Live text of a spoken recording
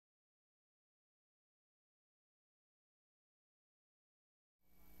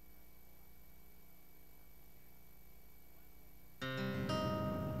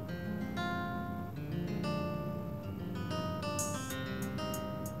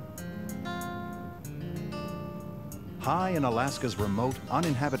High in Alaska's remote,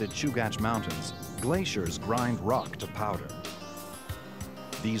 uninhabited Chugach Mountains, glaciers grind rock to powder.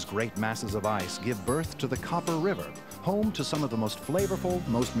 These great masses of ice give birth to the Copper River, home to some of the most flavorful,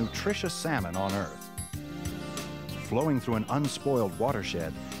 most nutritious salmon on Earth. Flowing through an unspoiled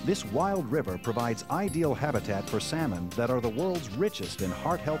watershed, this wild river provides ideal habitat for salmon that are the world's richest in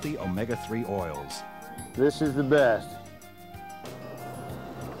heart-healthy omega-3 oils. This is the best.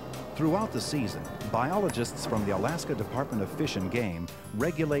 Throughout the season, biologists from the Alaska Department of Fish and Game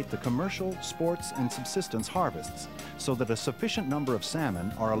regulate the commercial, sports, and subsistence harvests so that a sufficient number of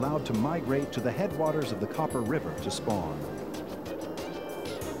salmon are allowed to migrate to the headwaters of the Copper River to spawn.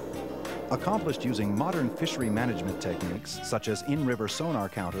 Accomplished using modern fishery management techniques such as in-river sonar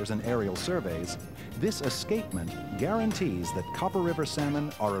counters and aerial surveys, this escapement guarantees that Copper River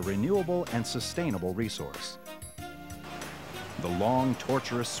salmon are a renewable and sustainable resource. The long,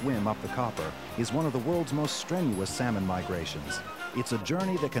 torturous swim up the Copper is one of the world's most strenuous salmon migrations. It's a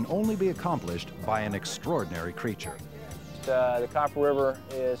journey that can only be accomplished by an extraordinary creature. The Copper River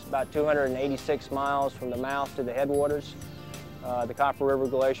is about 286 miles from the mouth to the headwaters. The Copper River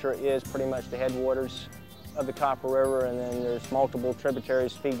Glacier is pretty much the headwaters of the Copper River, and then there's multiple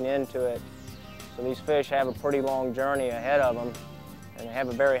tributaries feeding into it. So these fish have a pretty long journey ahead of them, and they have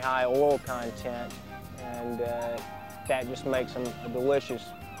a very high oil content, and that just makes them a delicious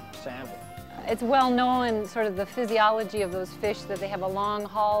salmon. It's well known, sort of the physiology of those fish, that they have a long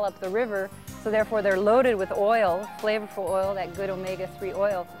haul up the river, so therefore they're loaded with oil, flavorful oil, that good omega-3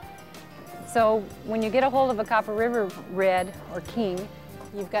 oil. So when you get a hold of a Copper River red or king,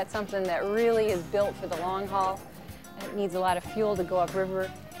 you've got something that really is built for the long haul. It needs a lot of fuel to go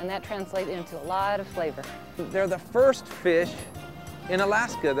upriver, and that translates into a lot of flavor. They're the first fish in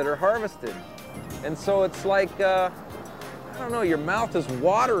Alaska that are harvested. And so it's like, I don't know, your mouth is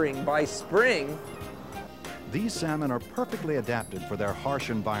watering by spring. These salmon are perfectly adapted for their harsh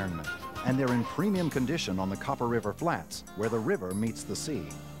environment, and they're in premium condition on the Copper River flats, where the river meets the sea.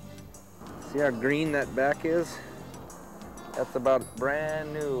 See how green that back is? That's about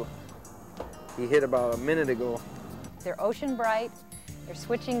brand new. He hit about a minute ago. They're ocean bright, they're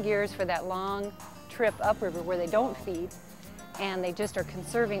switching gears for that long trip upriver where they don't feed, and they just are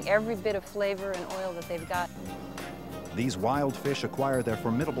conserving every bit of flavor and oil that they've got. These wild fish acquire their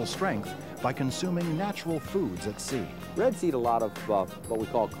formidable strength by consuming natural foods at sea. Reds eat a lot of what we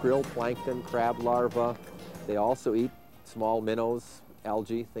call krill plankton, crab larvae. They also eat small minnows,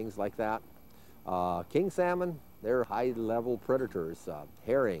 algae, things like that. King salmon, they're high-level predators.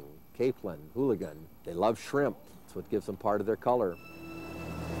 Herring, capelin, hooligan. They love shrimp. That's what gives them part of their color.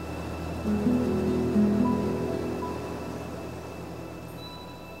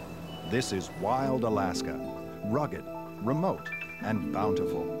 This is wild Alaska, rugged, remote, and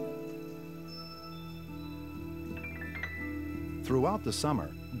bountiful. Throughout the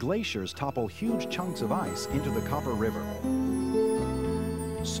summer, glaciers topple huge chunks of ice into the Copper River.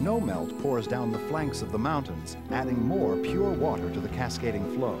 Snowmelt pours down the flanks of the mountains, adding more pure water to the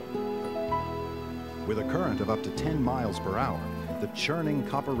cascading flow. With a current of up to 10 miles per hour, the churning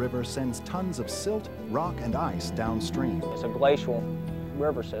Copper River sends tons of silt, rock, and ice downstream. It's a glacial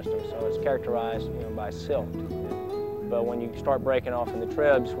river system, so it's characterized by silt. But when you start breaking off in the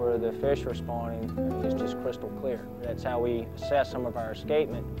tribs where the fish are spawning, it's just crystal clear. That's how we assess some of our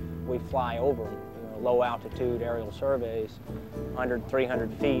escapement. We fly over them, low altitude aerial surveys, 100,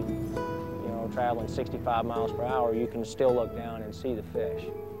 300 feet, traveling 65 miles per hour, you can still look down and see the fish.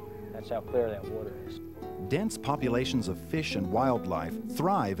 That's how clear that water is. Dense populations of fish and wildlife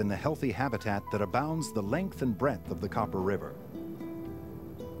thrive in the healthy habitat that abounds the length and breadth of the Copper River.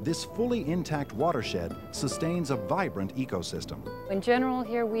 This fully intact watershed sustains a vibrant ecosystem. In general,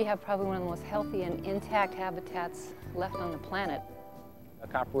 here we have probably one of the most healthy and intact habitats left on the planet. The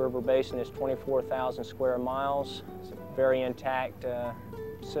Copper River Basin is 24,000 square miles. It's a very intact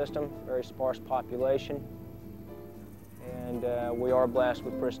system, very sparse population, and we are blessed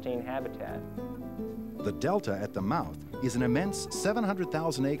with pristine habitat. The delta at the mouth is an immense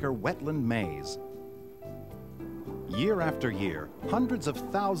 700,000-acre wetland maze. Year after year, hundreds of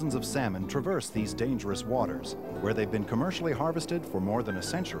thousands of salmon traverse these dangerous waters, where they've been commercially harvested for more than a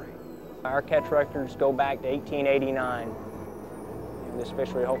century. Our catch records go back to 1889. This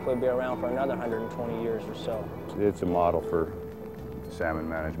fishery will hopefully be around for another 120 years or so. It's a model for salmon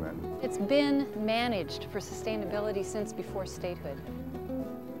management. It's been managed for sustainability since before statehood.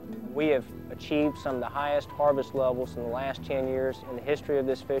 We have achieved some of the highest harvest levels in the last 10 years in the history of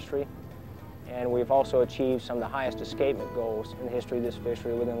this fishery, and we've also achieved some of the highest escapement goals in the history of this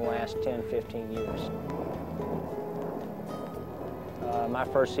fishery within the last 10, 15 years. My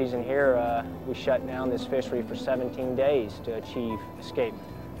first season here, we shut down this fishery for 17 days to achieve escapement.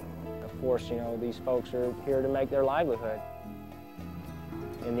 Of course, you know, these folks are here to make their livelihood.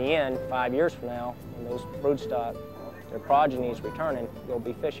 In the end, 5 years from now, when those broodstock, their progeny is returning, they'll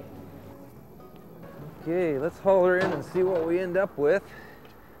be fishing. Okay, let's haul her in and see what we end up with.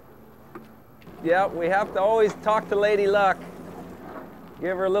 Yeah, we have to always talk to Lady Luck.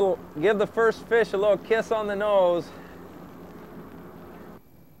 Give the first fish a little kiss on the nose.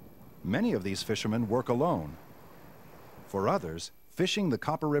 Many of these fishermen work alone. For others, fishing the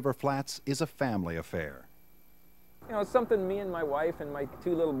Copper River Flats is a family affair. You know, it's something me and my wife and my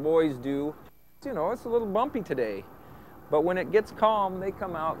 2 little boys do. You know, it's a little bumpy today, but when it gets calm, they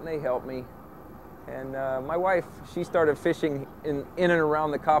come out and they help me. And my wife, she started fishing in and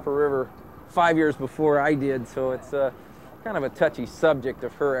around the Copper River 5 years before I did, so it's kind of a touchy subject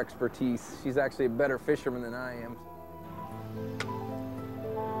of her expertise. She's actually a better fisherman than I am.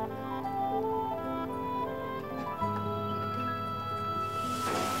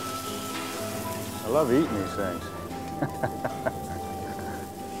 I love eating these things.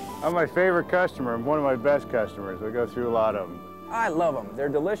 I'm my favorite customer. I'm one of my best customers. I go through a lot of them. I love them. They're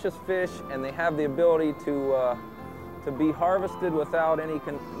delicious fish, and they have the ability to be harvested without any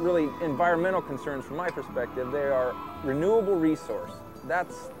really environmental concerns from my perspective. They are a renewable resource.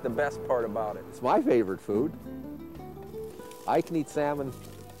 That's the best part about it. It's my favorite food. I can eat salmon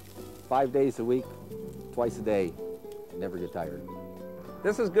 5 days a week, twice a day, and never get tired.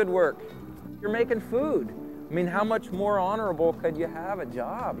 This is good work. You're making food. I mean, how much more honorable could you have a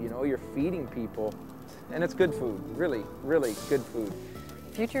job? You know, you're feeding people, and it's good food, really, really good food.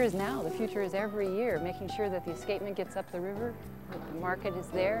 The future is now. The future is every year, making sure that the escapement gets up the river, that the market is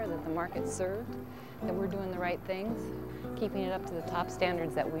there, that the market's served, that we're doing the right things, keeping it up to the top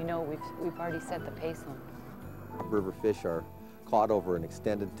standards that we know we've already set the pace on. River fish are caught over an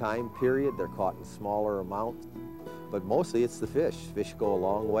extended time period. They're caught in smaller amounts, but mostly it's the fish. Fish go a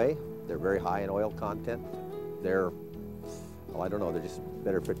long way. They're very high in oil content. They're, well, I don't know, they're just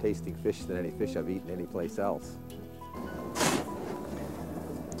better for tasting fish than any fish I've eaten anyplace else.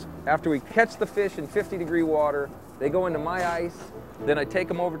 After we catch the fish in 50-degree water, they go into my ice, then I take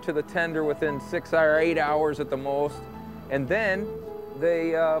them over to the tender within 6 or 8 hours at the most, and then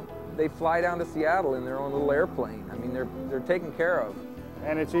they fly down to Seattle in their own little airplane. I mean, they're taken care of.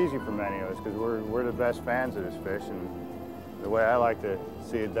 And it's easy for many of us because we're the best fans of this fish, and the way I like to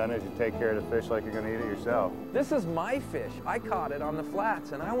see it done is you take care of the fish like you're going to eat it yourself. This is my fish. I caught it on the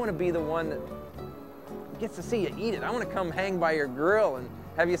flats, and I want to be the one that gets to see you eat it. I want to come hang by your grill and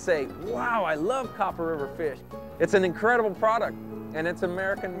have you say, wow, I love Copper River fish. It's an incredible product, and it's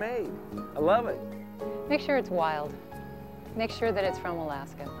American made. I love it. Make sure it's wild. Make sure that it's from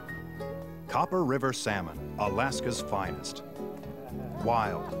Alaska. Copper River salmon, Alaska's finest.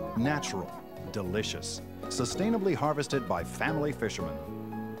 Wild, natural, delicious, sustainably harvested by family fishermen.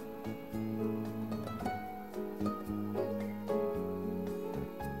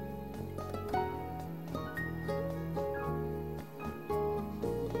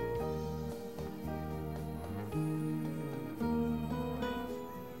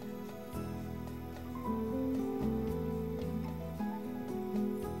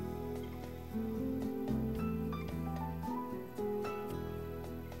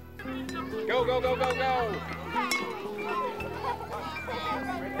 Go, go, go, go, go!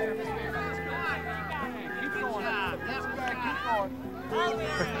 Keep going. That's back, keep going.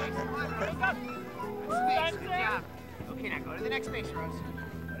 Good job. Okay, now go to the next base, Rose.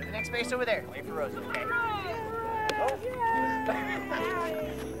 Go to the next base over there. Wait for Rose, okay?